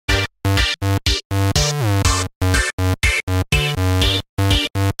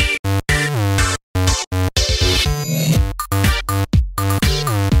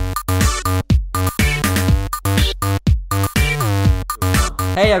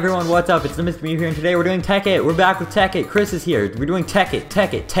everyone, what's up? It's the Mr. Mew here, and today we're doing Tekkit. We're back with Tekkit. Chris is here. We're doing Tekkit,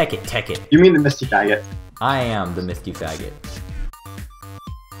 Tekkit, Tekkit, Tekkit. You mean the Misty Faggot? I am the Misty Faggot.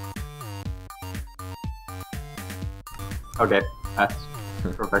 Okay, that's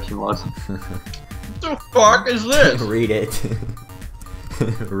professionalism. What the fuck is this? Read it.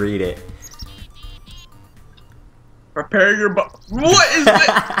 Read it. Prepare your butt. What is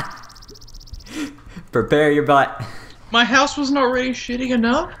this? Prepare your butt. My house wasn't already shitty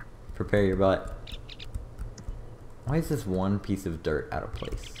enough? Prepare your butt. Why is this one piece of dirt out of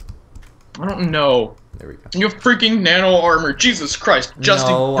place? I don't know. There we go. You have freaking nano armor. Jesus Christ.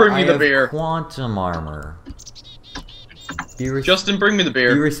 Justin, No, bring me I the have beer. quantum armor. Justin, bring me the Be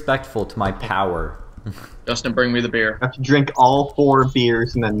beer. respectful to my power. Justin, bring me the beer. You have to drink all 4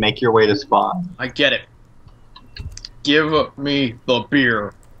 beers and then make your way to spawn. I get it. Give me the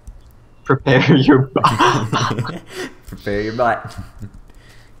beer. Prepare your butt. Prepare your butt.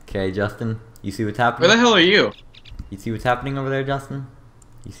 Okay, Justin, you see what's happening? Where the hell are you? You see what's happening over there, Justin?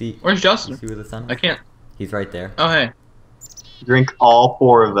 You see? Where's Justin? You see where the sun is? I can't. He's right there. Oh, hey. Drink all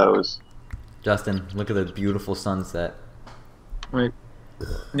 4 of those. Justin, look at the beautiful sunset. Wait. I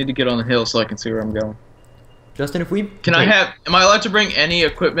need to get on the hill so I can see where I'm going. Justin, if we... Can I have... Am I allowed to bring any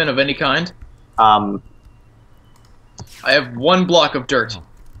equipment of any kind? I have 1 block of dirt. Oh.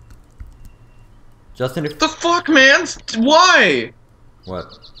 Justin, if... The fuck, man? Why? What?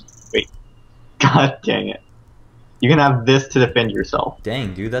 Wait. God dang it. You can have this to defend yourself.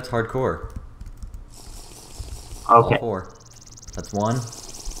 Dang, dude, that's hardcore. Okay. All 4. That's 1,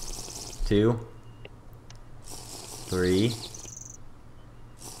 2, 3,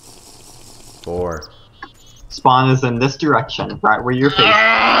 4. Spawn is in this direction, right where you're facing.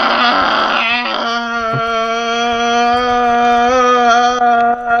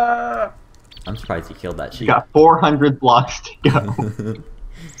 I'm surprised he killed that sheep. You got 400 blocks to go.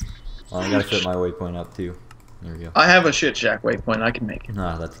 Well, I gotta set my waypoint up too. There we go. I have a shit shack waypoint. I can make it.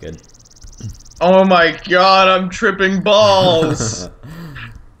 Ah, that's good. Oh my god, I'm tripping balls.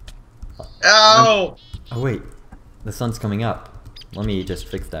 Ow! Oh wait, the sun's coming up. Let me just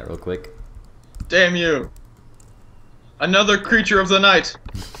fix that real quick. Damn you. Another creature of the night.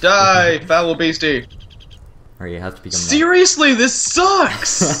 Die, foul beastie. Alright, it has to become Seriously, this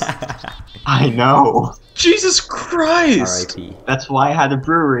sucks! I know. Jesus Christ! R.I.P. That's why I had a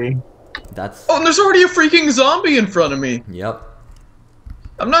brewery. That's... Oh, and there's already a freaking zombie in front of me. Yep.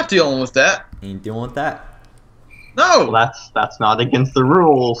 I'm not dealing with that. Ain't dealing with that. No! Well, that's not against the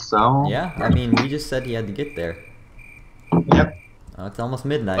rules, so... Yeah, I mean, we just said he had to get there. Yep. Oh, it's almost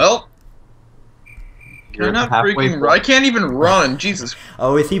midnight. Well, You're you're not halfway freaking... full. I can't even run. Jesus.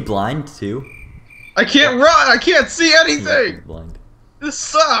 Oh, is he blind too? I can't run! I can't see He's anything! blind. This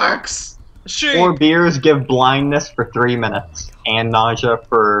sucks! Shit. 4 beers give blindness for 3 minutes, and nausea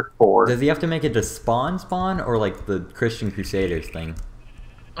for 4. Does he have to make it to spawn, or like the Christian Crusaders thing?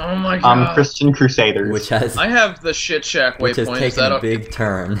 Oh my god. Christian Crusaders. Which has... I have the shit shack which has waypoint. Is taken that a big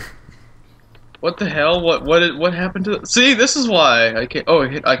turn. What the hell? What happened to? See, this is why I can't. Oh,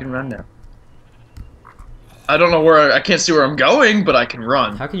 I can run now. I don't know where I can't see where I'm going, but I can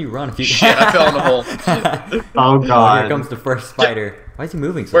run. How can you run if you... Shit, I fell in the hole. Oh god. Here comes the first spider. Why is he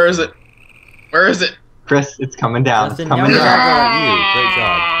moving so Where is it? Where is it? Chris, it's coming down. Justin, it's now coming we down. gotta go at you. Great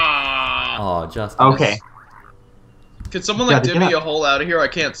job. Oh, Justin. Okay. Could someone like Gotta divvy get a hole out of here? I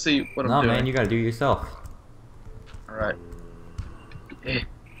can't see what No, I'm doing. man, you gotta do it yourself. Alright.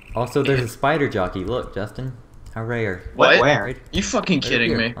 Also, there's a spider jockey. Look, Justin. How rare. What? Where? Right, You fucking right kidding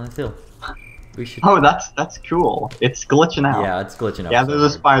here, me? on the hill. We should... Oh, that's cool. It's glitching out. Yeah, it's glitching out. Yeah, so there's a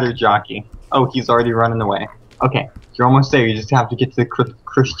hard. spider jockey. Oh, he's already running away. Okay, you're almost there. You just have to get to the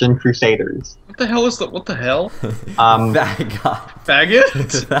Christian Crusaders. What the hell is the? What the hell? Faggot.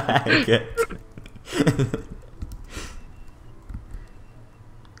 Faggot? Faggot.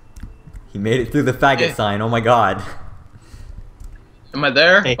 He made it through the faggot Hey. sign. Oh my god. Am I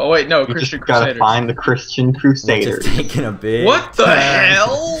there? Hey, Oh wait, no, You Christian just gotta Crusaders. find the Christian Which Crusaders. is taking a big What the turn.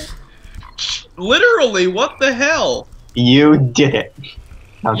 hell? Literally, what the hell? You did it.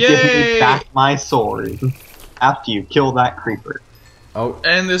 Now give Yay! me back my sword. After you kill that creeper. Oh,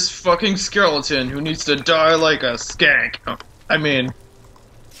 And this fucking skeleton who needs to die like a skank. Oh, I mean,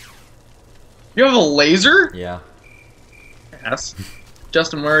 you have a laser? yeah. Yes.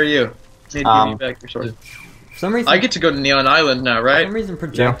 Justin, where are you? Need to give me back your sword. For some reason, I get to go to Neon Island now, for right? some reason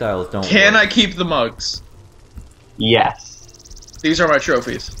projectiles don't Can work. I keep the mugs? Yes. These are my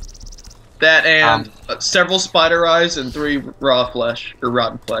trophies. That and several spider eyes and 3 raw flesh, or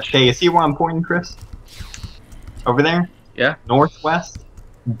rotten flesh. Okay, you see where I'm pointing, Chris? Over there? Yeah? Northwest?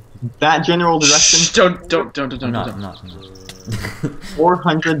 that general direction. Shh, don't. I'm not.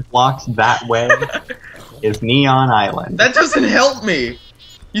 400 blocks that way is Neon Island. That doesn't help me.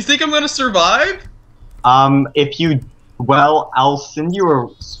 You think I'm gonna survive? If you, well, I'll send you a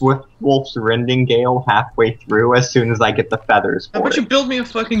Swift Wolf's Rending Gale halfway through as soon as I get the feathers How for about you it. build me a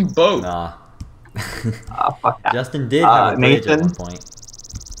fucking boat? Nah. Fuck that. Justin did have a bridge at Nathan? one point.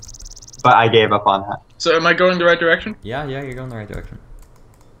 But I gave up on that. So am I going the right direction? Yeah, you're going the right direction.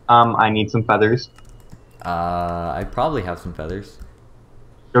 I need some feathers. I probably have some feathers.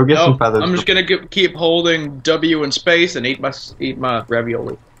 Go get No, some feathers. I'm just gonna keep holding W in space and eat my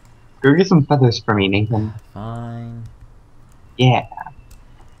ravioli. Go get some feathers for me, Nathan. Fine. Yeah.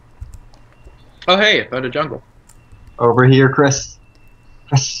 Oh hey, I found a jungle. Over here, Chris.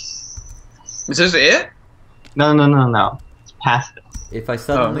 Chris. Is this it? No. It's past this. If I Oh, I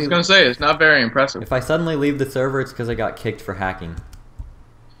suddenly was gonna say it's not very impressive. if I suddenly leave the server, it's because I got kicked for hacking.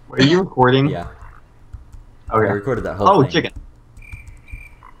 Are you recording? Yeah, I Okay. recorded that whole Oh, thing. chicken.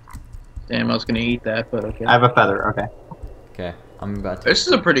 Damn, I was gonna eat that, but okay. I have a feather. Okay. Okay, I'm about to. This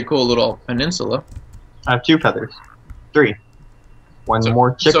is a pretty cool little peninsula. I have 2 feathers. 3. One So,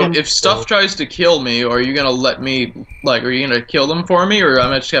 more chicken. So if stuff tries to kill me, are you gonna let me, like, are you gonna kill them for me, or I'm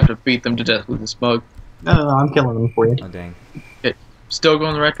gonna just have to beat them to death with this mug? No, I'm killing them for you. Oh dang. Still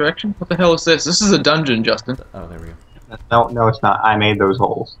going the right direction? What the hell is this? This is a dungeon, Justin. Oh, there we go. No, it's not. I made those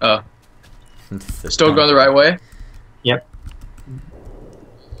holes. Still going the right way? Yep.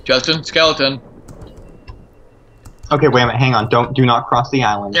 Justin, skeleton. Okay, wait a minute. Hang on. Do not cross the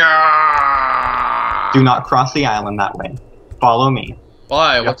island. Yeah. Do not cross the island that way. Follow me.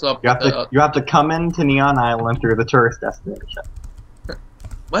 Why? What's up? You have to come into Neon Island through the tourist destination.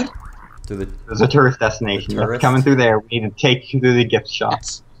 What? To the There's a tourist destination. You're Tourist? coming through there. We need to take you through the gift shop.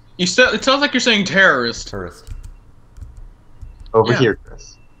 It sounds like you're saying terrorist. tourist. Over Yeah. here,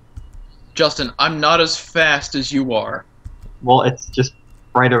 Chris. Justin, I'm not as fast as you are. Well, it's just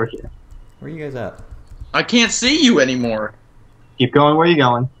right over here. Where are you guys at? I can't see you anymore. Keep going where you're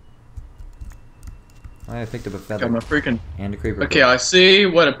going. I picked up a feather I'm a freaking... and a creeper. Okay, I see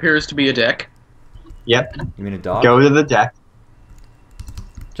what appears to be a deck. Yep. You mean a dog? Go to the deck.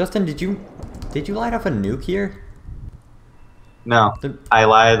 Justin, did you light off a nuke here? No. The- I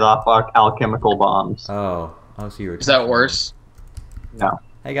lighted off alchemical bombs. Oh, so you were. Is that worse? No.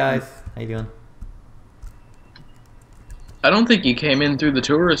 Hey guys, how you doing? I don't think you came in through the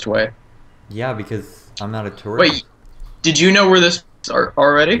tourist way. Yeah, because I'm not a tourist. Wait, did you know where this are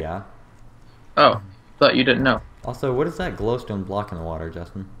already? Yeah. Oh, thought you didn't know. Also, what is that glowstone block in the water,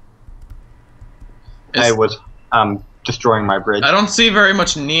 Justin? I was destroying my bridge. I don't see very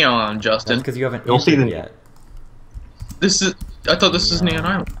much neon, That's Justin. because you haven't You'll see entered the- yet. This is... I thought this is Neon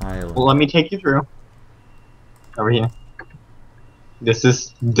Island. Well, let me take you through. Over here. This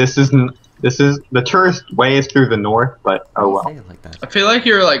is the tourist way is through the north, but oh well. Say it like that. I feel like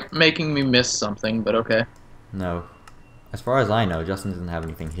you're, like, making me miss something, but okay. No. As far as I know, Justin doesn't have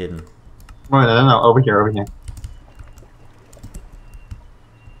anything hidden. No, over here.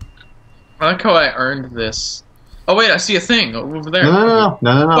 I like how I earned this. Oh wait, I see a thing over there. No.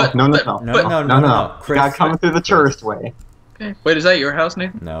 But- No. No. You gotta come through the tourist way. Okay. Wait, is that your house,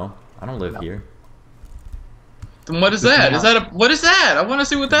 Nathan? No, I don't live here. Then what is This is that? my Is that a... What is that? I want to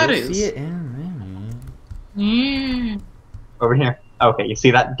see what that You'll is. see it in a minute. Yeah. Over here. Okay, you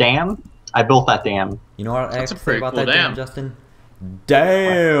see that dam? I built that dam. You know what I have That's a to say pretty about cool that dam. Justin?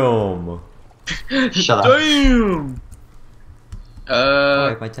 Damn! Shut up. Damn. Oh, I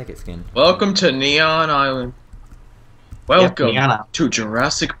have my Tekkit skin. Welcome to Neon Island. Welcome Neon Island. to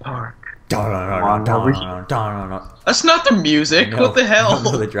Jurassic Park. on over here. That's not the music. What the I hell? don't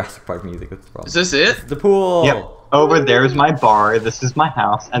know the Jurassic Park music. That's the problem. Is this it? The pool. Yep. Over there's my bar. This is my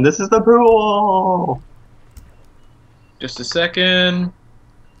house, and this is the pool. Just a second.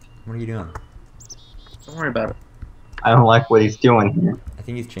 What are you doing? Don't worry about it. I don't like what he's doing here. I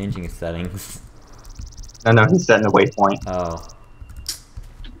think he's changing his settings. No, he's setting a waypoint. Oh.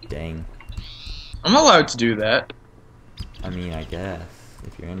 Dang. I'm allowed to do that. I mean, I guess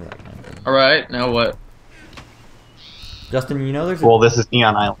if you're into that kind of thing. All right. Now what? Justin, you know there's Well, this is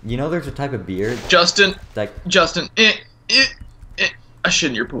Neon Island. there's a type of beer Justin. that I shit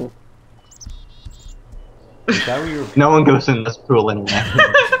in your pool. is that where you were. No one goes in this pool anymore.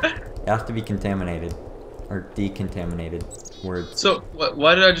 It has to be contaminated or decontaminated. Words. So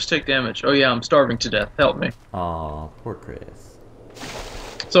why did I just take damage? Oh yeah, I'm starving to death. Help me. Aw, poor Chris.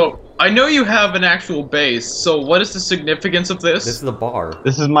 So I know you have an actual base. So what is the significance of this? This is the bar.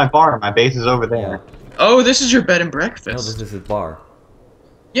 This is my bar. My base is over there. Oh, this is your bed and No, breakfast. this is his bar.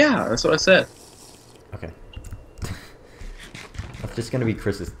 Yeah, that's what I said. Okay. That's just gonna be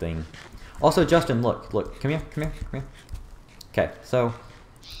Chris's thing. Also, Justin, look, come here. Okay, so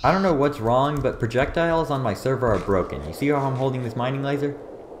I don't know what's wrong, but projectiles on my server are broken. You see how I'm holding this mining laser?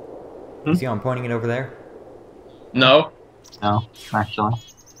 You see how I'm pointing it over there? No. No, actually.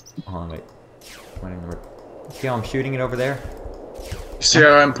 Hold on, wait. See how I'm shooting it over there? See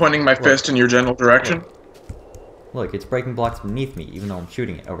how I'm pointing my fist in your general direction? Look, it's breaking blocks beneath me, even though I'm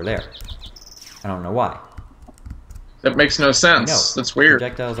shooting it over there. I don't know why. That makes no sense. No, That's weird.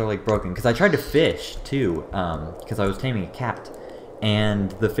 projectiles are like broken. Because I tried to fish too, because I was taming a cat.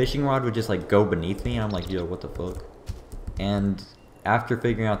 And the fishing rod would just like go beneath me, and I'm like, yo, what the fuck? And after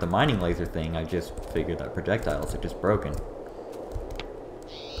figuring out the mining laser thing, I just figured that projectiles are just broken.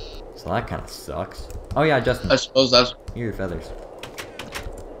 So that kind of sucks. Oh yeah, Justin. I suppose that's... Here are your feathers.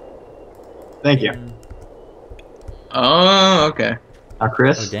 Thank you. Oh, okay. Now,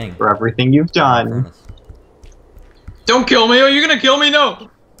 Chris, Oh, dang. for everything you've done. Furnace. Don't kill me! Are you gonna kill me? No!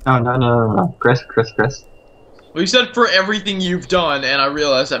 No. Chris. Well, you said for everything you've done, and I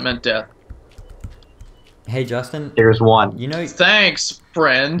realized that meant death. Hey Justin, Here's one. you know, Thanks,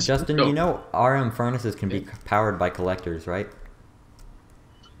 friend. Justin, Go. you know RM furnaces can be powered by collectors, right?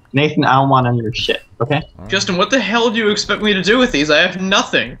 Nathan, I don't want any of your shit, okay? Justin, what the hell do you expect me to do with these? I have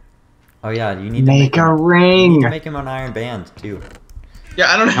nothing. Oh yeah, you need Make to a you need ring! to make him an iron band too.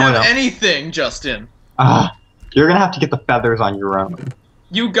 Yeah, I don't have no. anything, Justin. You're gonna have to get the feathers on your own.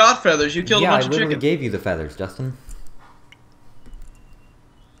 You got feathers. You killed Yeah, a I bunch of literally chickens. gave you the feathers, Justin.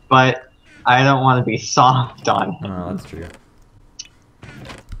 But I don't want to be soft on him. Oh, that's true.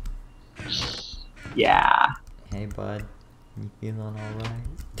 Yeah. Hey bud, you feeling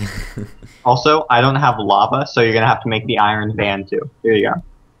alright? Also, I don't have lava, so you're gonna have to make the iron band too. Here you go.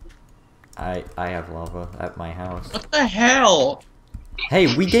 I have lava at my house. What the hell?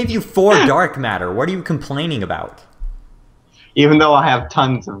 Hey, we gave you 4 dark matter. What are you complaining about? Even though I have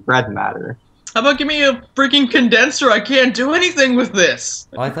tons of red matter. How about give me a freaking condenser? I can't do anything with this.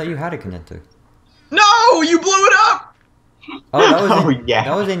 Oh, I thought you had a condenser. No, you blew it up. Oh, that was Oh, in, yeah.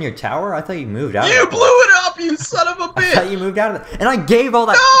 that was in your tower? I thought you moved out. You of that blew it up, you son of a I thought bitch. you moved out of that. And I gave all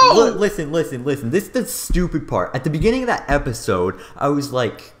that. No! Listen. This is the stupid part. At the beginning of that episode, I was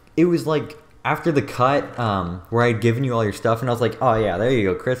like, it was like after the cut, where I'd given you all your stuff, and I was like, oh yeah, there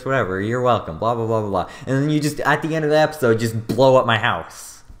you go, Chris, whatever, you're welcome, blah, blah, blah, blah, blah. And then you just, at the end of the episode, just blow up my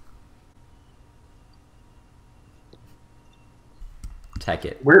house.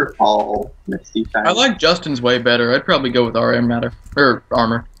 Tekkit. We're all Misty fans. I like Justin's way better. I'd probably go with RM matter or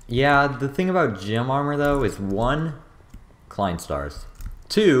armor. Yeah, the thing about gem armor, though, is 1, Klein stars.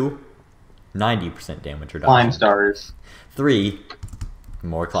 2, 90% damage reduction. Klein stars. 3,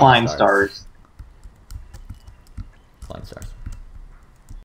 more Klein stars. stars. Klein stars.